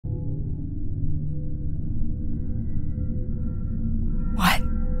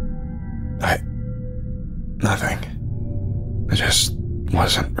Nothing. I just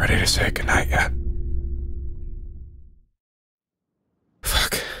wasn't ready to say goodnight yet.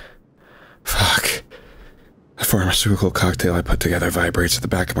 Fuck. The pharmaceutical cocktail I put together vibrates at the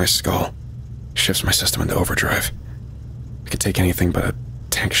back of my skull. Shifts my system into overdrive. I could take anything but a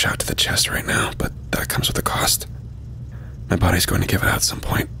tank shot to the chest right now, but that comes with a cost. My body's going to give it out at some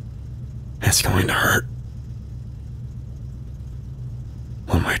point. And it's going to hurt.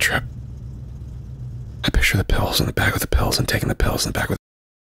 One-way trip. I picture the pills in the bag with the pills and taking the pills in the bag with...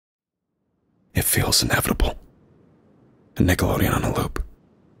 It feels inevitable. A Nickelodeon on a loop.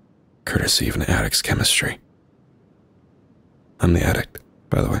 Courtesy of an addict's chemistry. I'm the addict,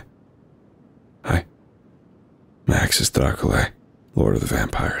 by the way. Hi. Max is Draculae, Lord of the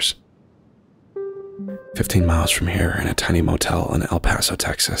Vampires. 15 miles from here, in a tiny motel in El Paso,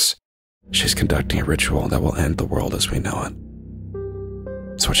 Texas, she's conducting a ritual that will end the world as we know it.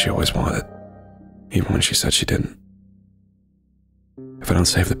 It's what she always wanted, even when she said she didn't. If I don't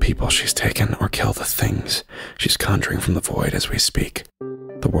save the people she's taken or kill the things she's conjuring from the void as we speak,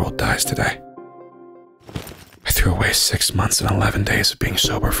 the world dies today. I threw away 6 months and 11 days of being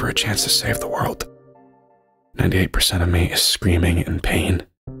sober for a chance to save the world. 98% of me is screaming in pain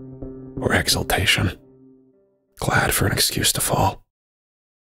or exultation, glad for an excuse to fall.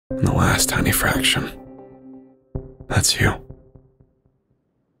 And the last tiny fraction, that's you.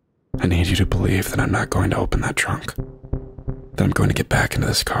 I need you to believe that I'm not going to open that trunk, that I'm going to get back into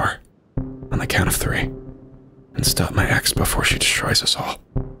this car on the count of 3 and stop my ex before she destroys us all.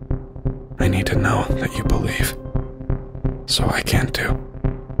 I need to know that you believe, so I can too.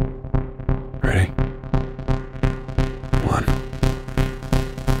 Ready? 1,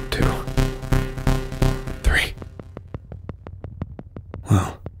 2, 3.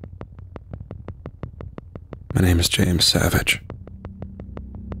 Well, my name is James Savage.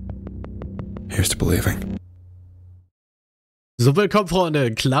 Here's to believing. So, willkommen,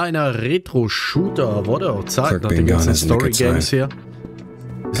 Freunde. Kleiner Retro-Shooter. Wurde auch Zeit nach den ganzen Story-Games hier.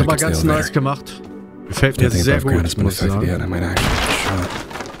 Ist aber ganz nice gemacht. Gefällt mir sehr gut, muss ich sagen.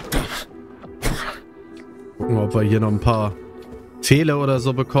 Gucken, ob wir hier noch ein paar Pfähle oder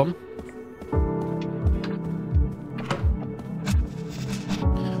so bekommen.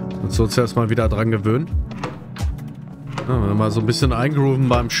 Und uns erstmal wieder dran gewöhnen. Ja, mal so ein bisschen eingrooven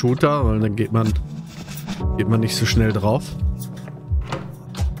beim Shooter, weil dann geht man nicht so schnell drauf.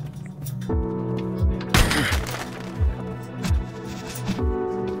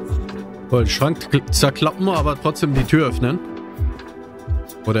 Den Schrank zerklappen, aber trotzdem die Tür öffnen.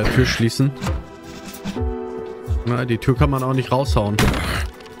 Oder Tür schließen. Na, die Tür kann man auch nicht raushauen.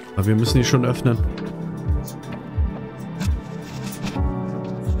 Aber wir müssen die schon öffnen.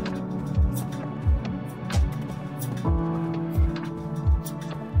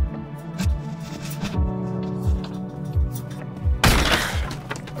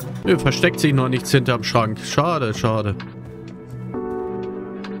 Nö, versteckt sich noch nichts hinterm Schrank. Schade, schade.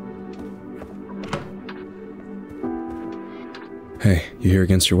 Hey, you here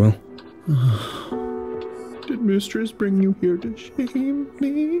against your will? Did Mistress bring you here to shame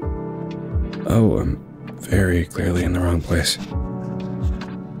me? Oh, I'm very clearly in the wrong place.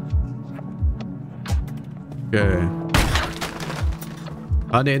 Okay.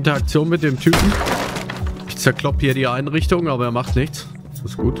 Eine Interaktion mit dem Typen. Ich zerkloppe hier die Einrichtung, aber er macht nichts.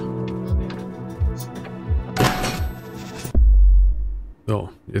 Das ist gut. So,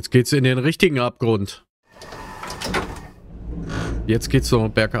 jetzt geht's in den richtigen Abgrund. Jetzt geht's so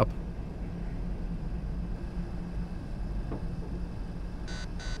bergab.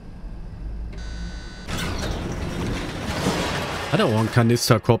 Hat er auch einen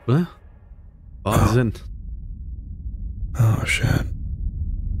Kanisterkopf, ne? Wahnsinn. Oh shit.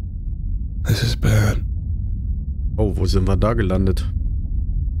 This is bad. Oh, wo sind wir da gelandet?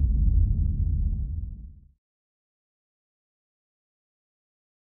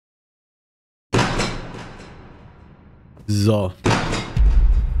 So.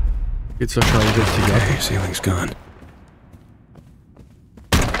 Geht's wahrscheinlich richtig ab. Okay, ceiling's gone.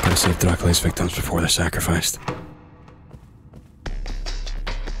 Gotta save Draculae's victims before they're sacrificed.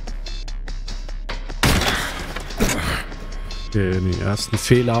 Okay, den ersten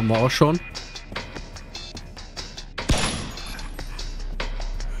Fehler haben wir auch schon.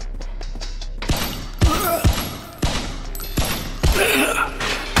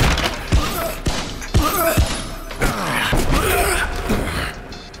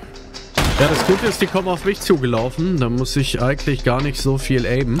 Ja, das Gute ist, die kommen auf mich zugelaufen. Da muss ich eigentlich gar nicht so viel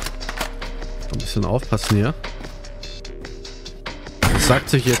aimen. Ein bisschen aufpassen hier. Das sagt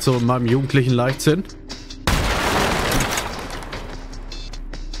sich jetzt so in meinem jugendlichen Leichtsinn.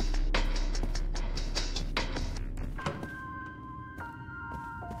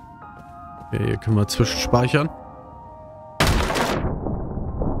 Okay, hier können wir zwischenspeichern.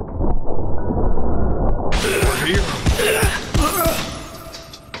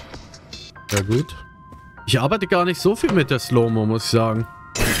 Ja gut. Ich arbeite gar nicht so viel mit der Slomo, muss ich sagen.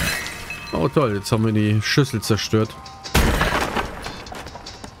 Oh toll, jetzt haben wir die Schüssel zerstört.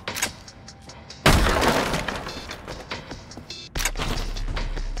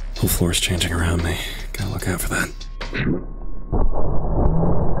 Whole floor's changing around me. Gotta look out for that.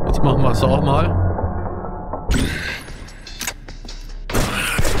 Jetzt machen wir es auch mal.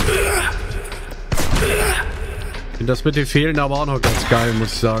 Ich finde das mit den Fehlen aber auch noch ganz geil,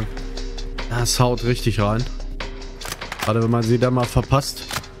 muss ich sagen. Das haut richtig rein. Gerade wenn man sie dann mal verpasst.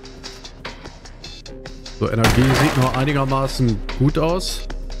 So, Energie sieht noch einigermaßen gut aus.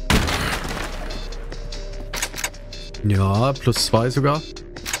 Ja, +2 sogar.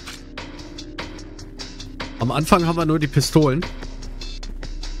 Am Anfang haben wir nur die Pistolen.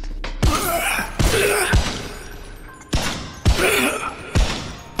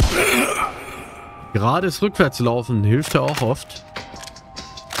 Gerades Rückwärtslaufen hilft ja auch oft.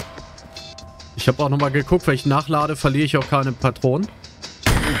 Ich habe auch nochmal geguckt, wenn ich nachlade, verliere ich auch keine Patronen.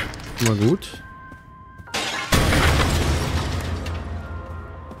 Immer gut.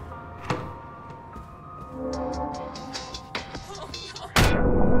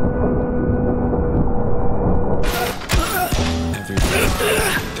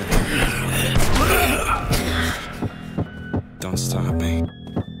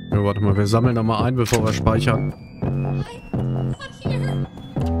 Ja, warte mal, wir sammeln da mal ein, bevor wir speichern.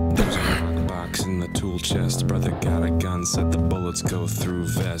 Tool chest, brother got a gun, said the bullets go through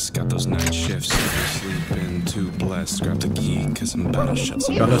vest. Got those night shifts, sleeping too blessed. Grab the key, cause I'm about to shut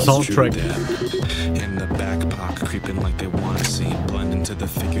some got a soundtrack in the back pocket, creeping like they wanna see. Blend into the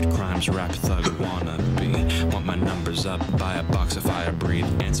figured crimes, rap thug wanna be. Want my numbers up, buy a box of fire breathe.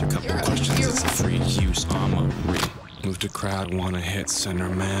 Answer a couple questions, it's a free use armory. Move the crowd, wanna hit center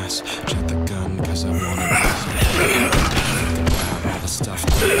mass. Check the gun, cause I wanna all the stuff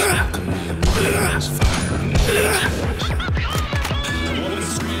smoking me and was fire. Woman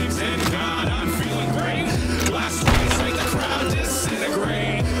screams and God, I'm feeling great. Last night's like the crowd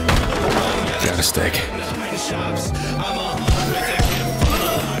disintegrate. Got a steak. Shops, I'm a with a kid full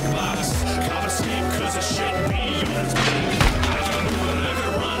of hot box. Gotta sleep cause of shit beyond me. I can move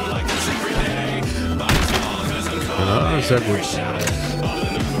and run like this every day. Body's all cause I'm caught. Ja, sehr gut.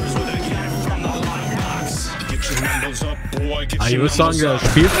 Ich würde sagen, der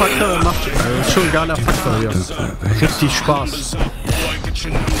Spielfaktor macht ist schon ein geiler Faktor hier. Richtig Spaß.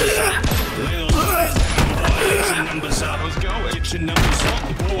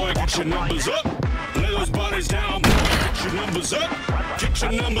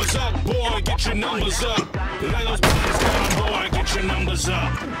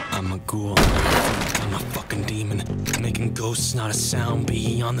 I'm a ghoul, I'm a fucking demon. Making ghosts not a sound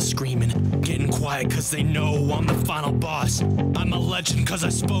beyond the screaming. Getting quiet cause they know I'm the final boss. I'm a legend cause I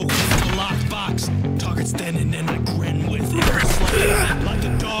spoke with the lockbox. Targets thinning and I grin with every slug. Like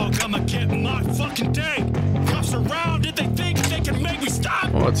a dog, I'ma get my fucking day. Cops around and they think they can make me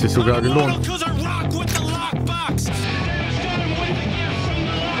stop. Oh, hat sich sogar gelohnt. Cause I rock with the lockbox.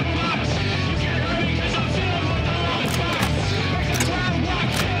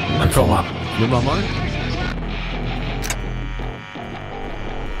 Na komm ab. Nehmen wir mal.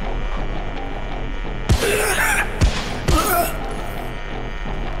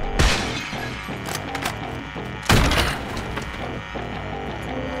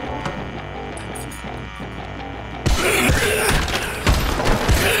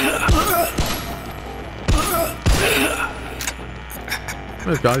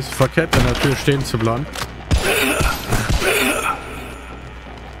 Ist gar nicht so verkehrt, an der Tür stehen zu bleiben.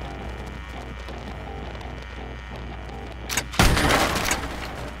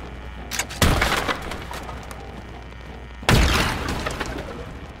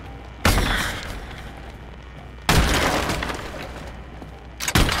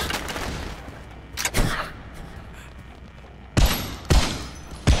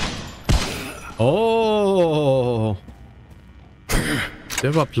 Oh,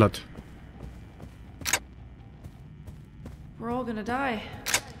 der war platt. We're all gonna die.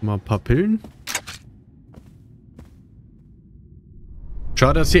 Mal ein paar Pillen.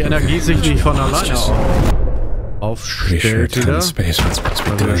 Schade, dass die Energie sich nicht von alleine aufstellt wieder. Also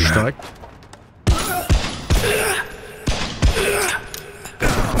steigt.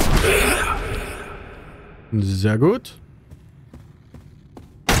 Sehr gut.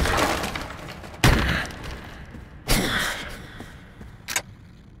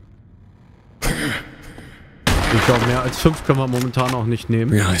 Ich glaube, mehr als 5 können wir momentan auch nicht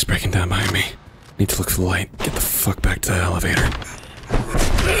nehmen. Reality's breaking down behind me. Need to look for the light. Get the fuck back to the elevator.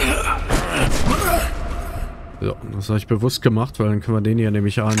 So, das habe ich bewusst gemacht, weil dann können wir den hier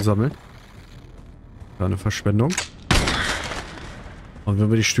nämlich einsammeln. Keine Verschwendung. Und wenn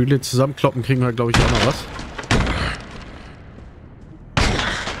wir die Stühle zusammenkloppen, kriegen wir, glaube ich, auch noch was.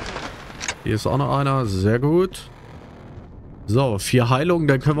 Hier ist auch noch einer. Sehr gut. So, 4 Heilungen,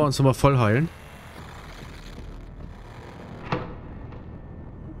 dann können wir uns nochmal voll heilen.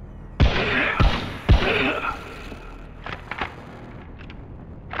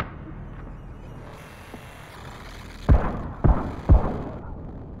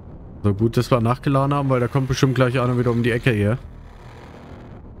 So gut, dass wir nachgeladen haben, weil da kommt bestimmt gleich einer wieder um die Ecke hier.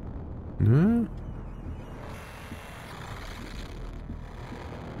 Ne?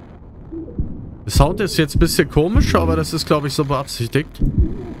 Der Sound ist jetzt ein bisschen komisch, aber das ist, glaube ich, so beabsichtigt.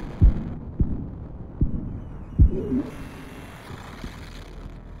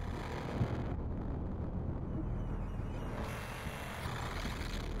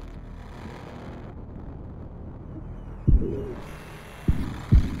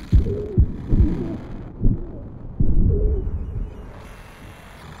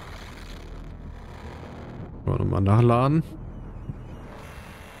 Nochmal nachladen.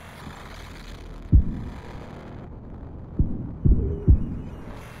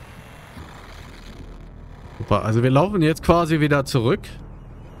 Super, also wir laufen jetzt quasi wieder zurück.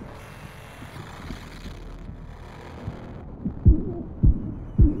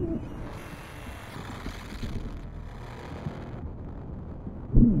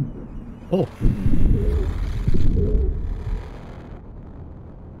 Oh.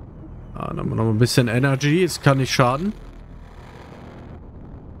 Dann haben wir noch ein bisschen Energy. Es kann nicht schaden.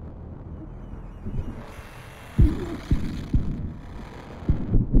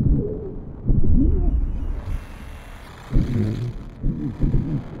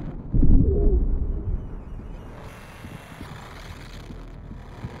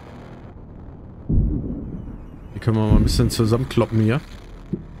 Die können wir mal ein bisschen zusammenkloppen hier.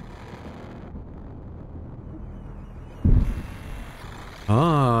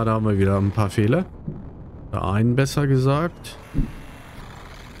 Ah, da haben wir wieder ein paar Fehler. Der einen besser gesagt.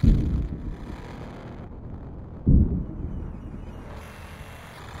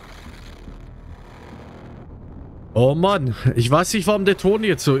 Oh Mann, ich weiß nicht, warum der Ton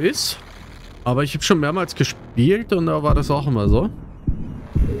jetzt so ist. Aber ich habe schon mehrmals gespielt und da war das auch immer so.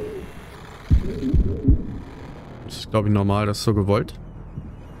 Das ist, glaube ich, normal, das ist so gewollt.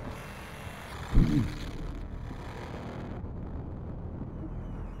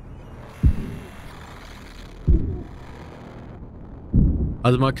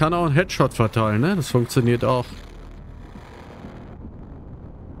 Also man kann auch einen Headshot verteilen, ne? Das funktioniert auch.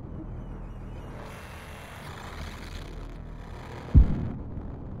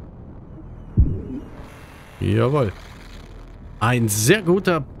 Jawohl. Ein sehr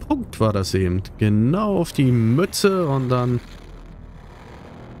guter Punkt war das eben. Genau auf die Mütze und dann...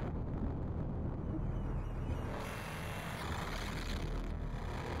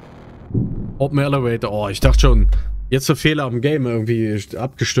 Open Elevator. Oh, ich dachte schon... Jetzt so Fehler am Game, irgendwie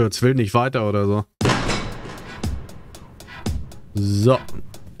abgestürzt, will nicht weiter oder so. So.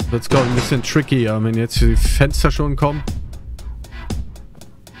 Wird's, glaube ich, ein bisschen tricky, ja, wenn jetzt die Fenster schon kommen.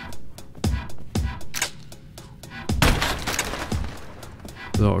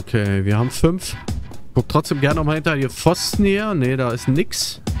 So, okay, wir haben 5. Guck trotzdem gerne nochmal hinter die Pfosten hier. Ne, da ist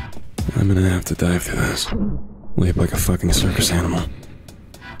nix. I'm gonna have to dive through this. Leap like a fucking circus animal.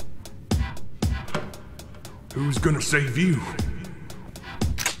 Who's gonna save you?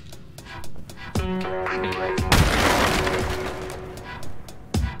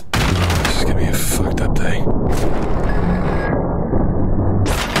 This is gonna be a fucked up day.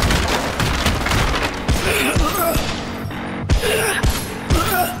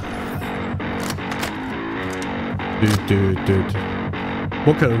 Düt.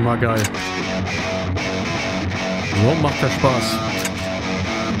 Mucke, immer geil. So macht der Spaß.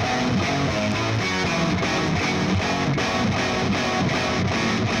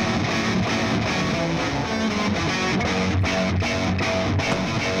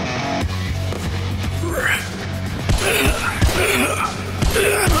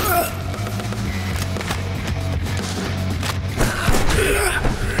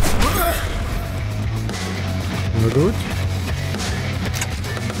 Na gut.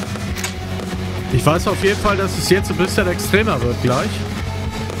 Ich weiß auf jeden Fall, dass es jetzt ein bisschen extremer wird gleich.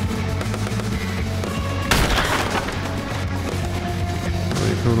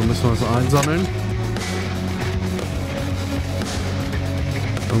 So, hier müssen wir was einsammeln.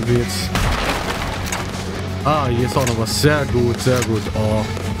 Irgendwie jetzt... Ah, hier ist auch noch was. Sehr gut, sehr gut. Oh.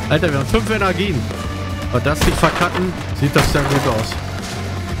 Alter, wir haben 5 Energien. Aber das nicht verkacken, sieht das sehr gut aus.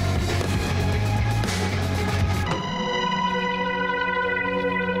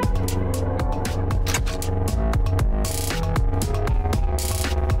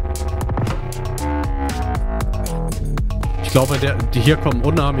 Ich glaube, hier kommen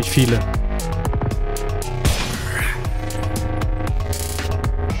unheimlich viele.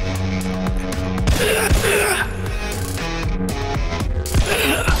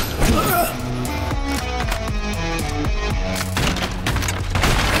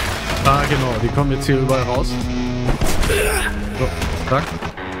 Ah, genau, die kommen jetzt hier überall raus. So, zack.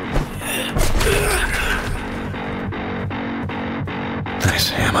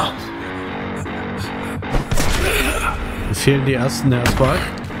 Nice ammo. Mir fehlen die ersten erstmal.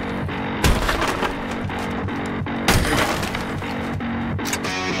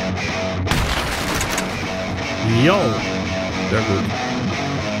 Jo, sehr gut.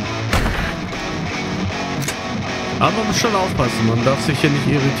 Aber man muss schon aufpassen, man darf sich hier nicht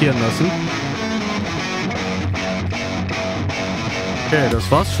irritieren lassen. Okay, das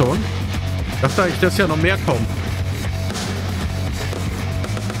war's schon. Ich dachte eigentlich, dass ja noch mehr kommen.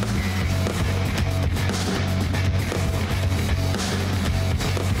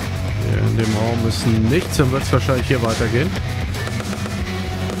 Hier in dem Raum müssen nichts, dann wird es wahrscheinlich hier weitergehen.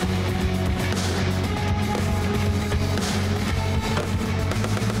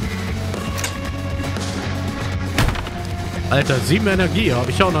 Alter, 7 Energie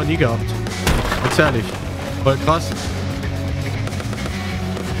habe ich auch noch nie gehabt. Ganz ehrlich. Voll krass.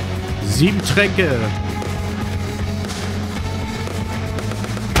 7 Tränke.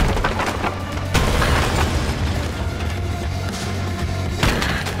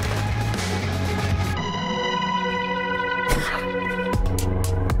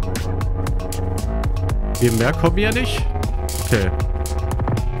 Viel mehr kommen hier nicht? Okay.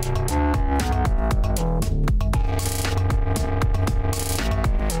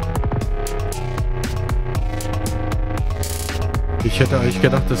 Ich hätte eigentlich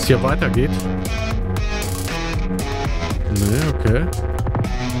gedacht, dass es hier weitergeht. Nee, okay.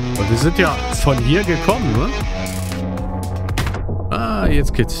 Aber wir sind ja von hier gekommen, ne? Ah,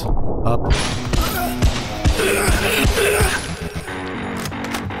 jetzt geht's ab.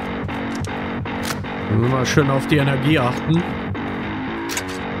 Müssen wir mal schön auf die Energie achten.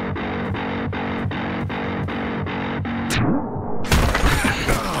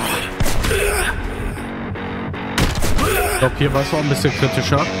 Ich glaube, hier war es auch ein bisschen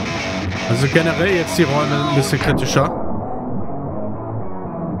kritischer. Also generell jetzt die Räume ein bisschen kritischer.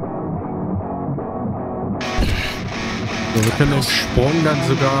 So, wir können den Sprung dann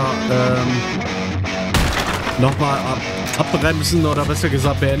sogar nochmal abbremsen oder besser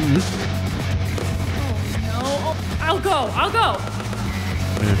gesagt beenden. Oh, no. I'll go.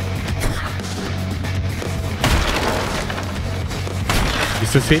 Okay. Wie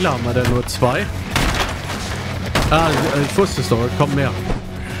viele Fehler haben wir denn? Nur 2? Ah, ich wusste es doch, kommt mehr.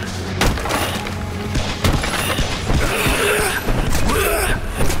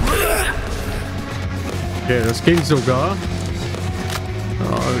 Okay, das ging sogar.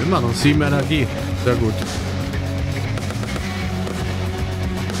 Ja, immer noch 7 Energie. Sehr gut.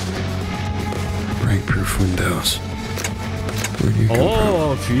 Breakproof windows.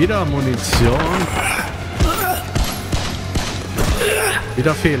 Oh, wieder Munition.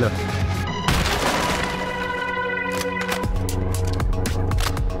 Wieder Fehler.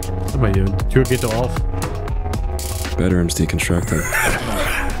 Guck mal hier, die Tür geht doch auf. Bedroom's deconstructed.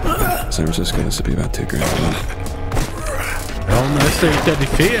 San Francisco, this would be about $2 grand a month. Warum lässt der die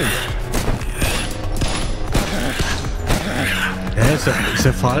fehlen? Ist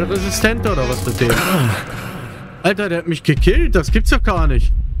der fallresistent oder was mit dem? Alter, der hat mich gekillt. Das gibt's doch gar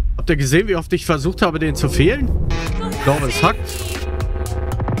nicht. Habt ihr gesehen, wie oft ich versucht habe, den zu fehlen? Ich glaube, es hackt.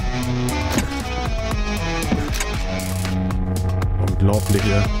 Unglaublich,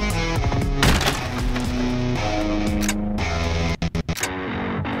 ja.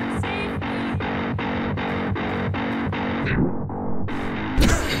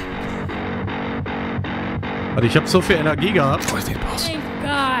 Also ich habe so viel Energie gehabt. Thank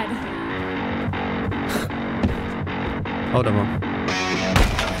God. Haut mal.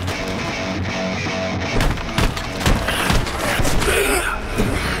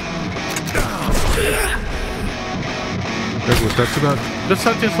 Sehr gut, das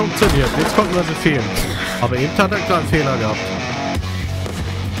hat jetzt funktioniert. Jetzt konnten wir sie fehlen. Aber eben hat er einen kleinen Fehler gehabt.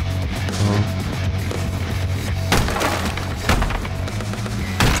 So.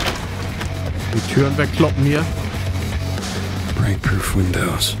 Die Türen wegkloppen hier. Breakproof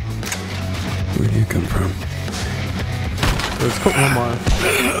windows. Where do you come from? Jetzt gucken wir mal.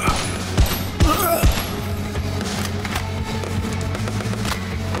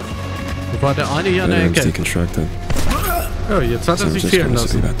 Wo war der eine hier an der Ecke? Ja, jetzt hat er sich fehlen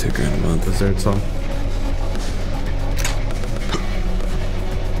lassen. Das ist seltsam.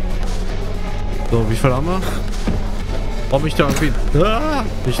 So, wie viel haben wir? Warum ich da irgendwie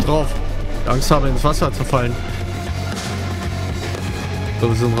nicht drauf? Angst habe, ins Wasser zu fallen. So,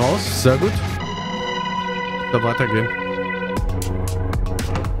 wir sind raus. Sehr gut. Da weitergehen.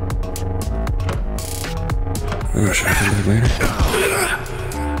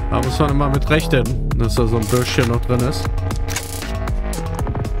 Da muss man immer mit rechnen, dass da so ein Bürschchen noch drin ist.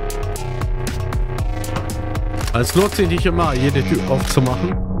 Es lohnt sich nicht immer, jede Tür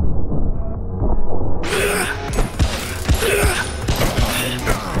aufzumachen.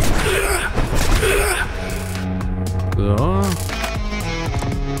 So.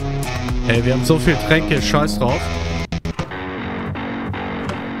 Ey, wir haben so viel Tränke, scheiß drauf.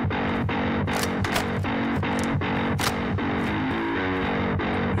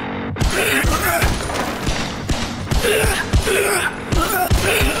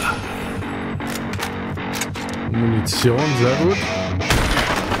 Munition, sehr gut.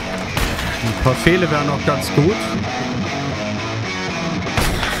 Ein paar Pfähle wären auch ganz gut.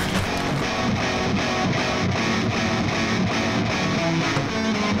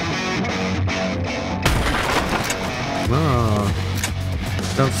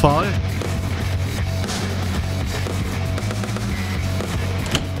 Der Fall.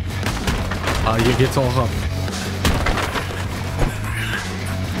 Ah, hier geht's auch ab.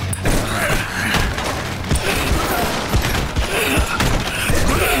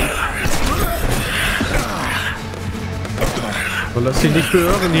 Und lass dich nicht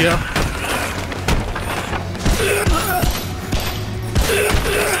beirren hier.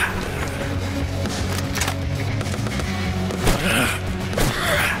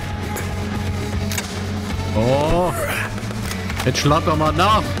 Oh. Jetzt schlag doch mal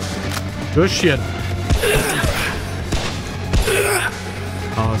nach. Würstchen.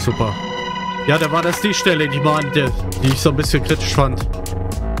 Ah, super. Ja, da war das die Stelle, die meinte, die ich so ein bisschen kritisch fand.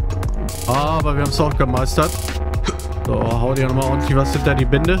 Aber wir haben es auch gemeistert. So, hau dir nochmal ordentlich was hinter die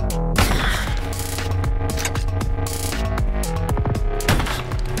Binde.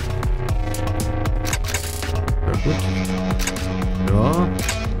 Sehr gut. Ja.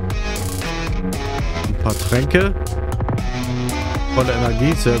 Ein paar Tränke. Volle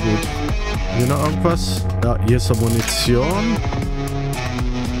Energie, sehr gut. Hier noch irgendwas? Ja, hier ist eine Munition.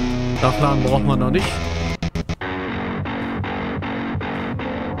 Nachladen braucht man noch nicht.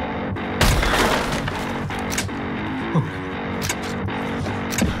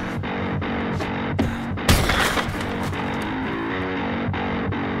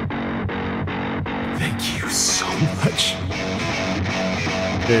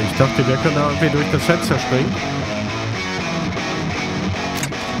 Okay, ich dachte, wir können da irgendwie durch das Fenster springen.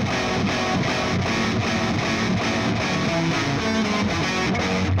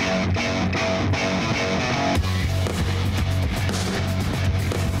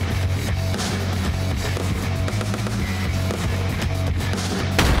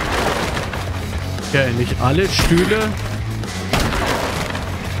 Okay, nicht alle Stühle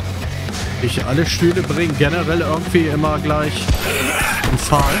bringen generell irgendwie immer gleich einen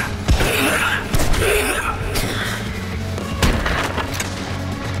Pfahl.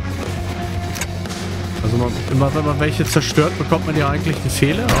 Also immer wenn man welche zerstört, bekommt man ja eigentlich einen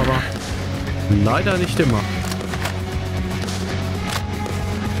Fehler, aber leider nicht immer.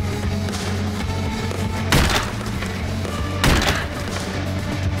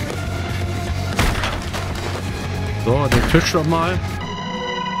 So, den Tisch nochmal.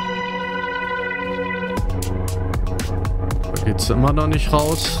 Da geht's immer noch nicht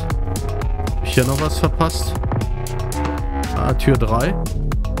raus. Hab ich hier noch was verpasst? Ah, Tür 3.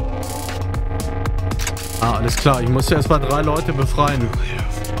 Ah, alles klar. Ich muss ja erst mal 3 Leute befreien.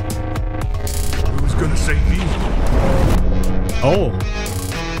 Oh.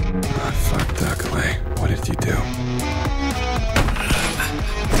 Ah, fuck, Draculae. What did you do?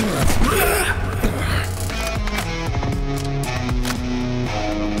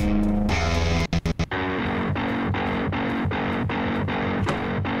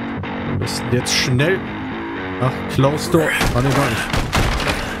 Wir müssen jetzt schnell. Ach, close door. Ah, ne, gar nicht.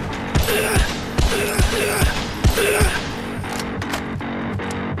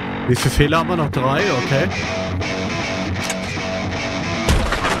 Wie viele Fehler haben wir noch? 3, okay.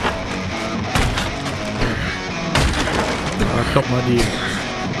 Da kloppt mal die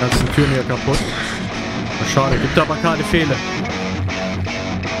ganzen Türen hier kaputt. Na, schade, gibt aber keine Fehler.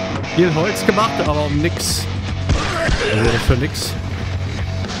 Viel Holz gemacht, aber um nix. Also für nix.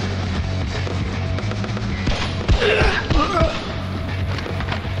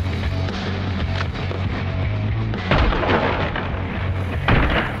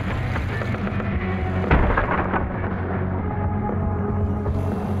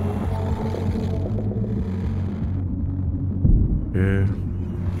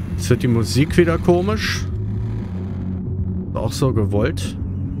 Jetzt wird die Musik wieder komisch. Ist auch so gewollt.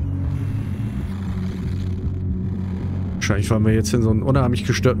 Wahrscheinlich, weil wir jetzt in so einen unheimlich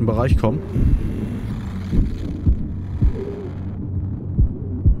gestörten Bereich kommen.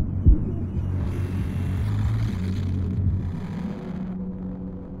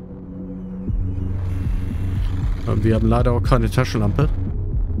 Wir haben leider auch keine Taschenlampe.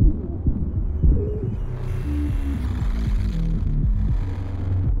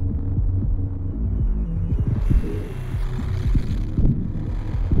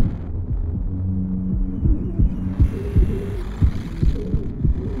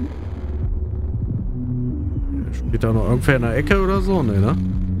 Steht da noch irgendwer in der Ecke oder so? Nee, ne?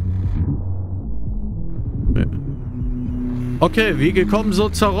 Nee. Okay, wie gekommen, so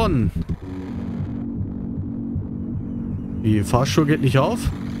zerronnen. Die Fahrstuhl geht nicht auf?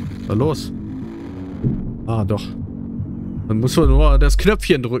 Was ist da los? Ah, doch. Dann muss man nur das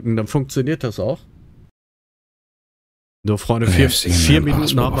Knöpfchen drücken, dann funktioniert das auch. So, Freunde, vier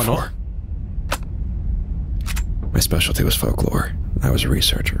Minuten haben wir noch. My specialty was folklore. I was a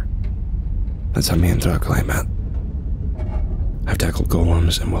researcher. That's how me and Draculae met. I've tackled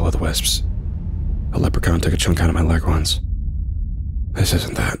golems and will-o'-the-wisps. A leprechaun took a chunk out of my leg once. This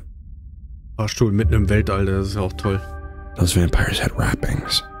isn't that. Fahrstuhl mitten im Weltall, das ist auch toll. Those vampires had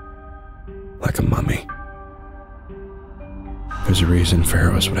wrappings. Like a mummy. There's a reason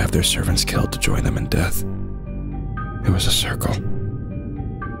pharaohs would have their servants killed to join them in death. It was a circle.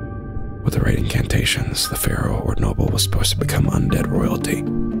 With the right incantations, the pharaoh or noble was supposed to become undead royalty.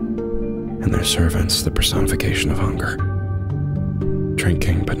 And their servants, the personification of hunger.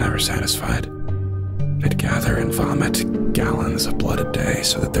 Drinking but never satisfied. They'd gather and vomit gallons of blood a day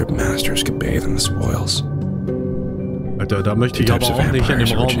so that their masters could bathe in the spoils. Alter, da möchte ich aber auch nicht in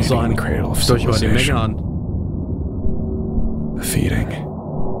dem Raum sein. Guckt euch mal die Menge an. The feeding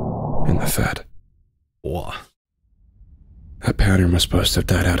and the fed. Boah. That pattern was supposed to have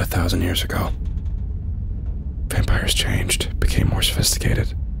died out 1,000 years ago. Vampires changed, became more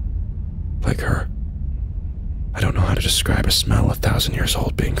sophisticated. Like her. I don't know how to describe a smell 1,000 years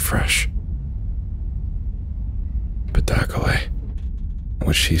old being fresh. But Draculae,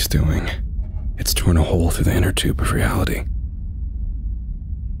 what she's doing, it's torn a hole through the inner tube of reality.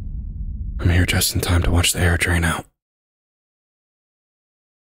 I'm here just in time to watch the air drain out.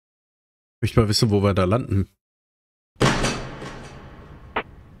 Ich möchte mal wissen, wo wir da landen.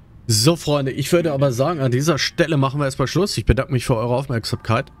 So, Freunde, ich würde aber sagen, an dieser Stelle machen wir erstmal Schluss. Ich bedanke mich für eure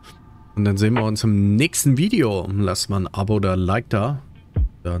Aufmerksamkeit. Und dann sehen wir uns im nächsten Video. Lasst mal ein Abo oder ein Like da.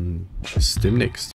 Dann bis demnächst.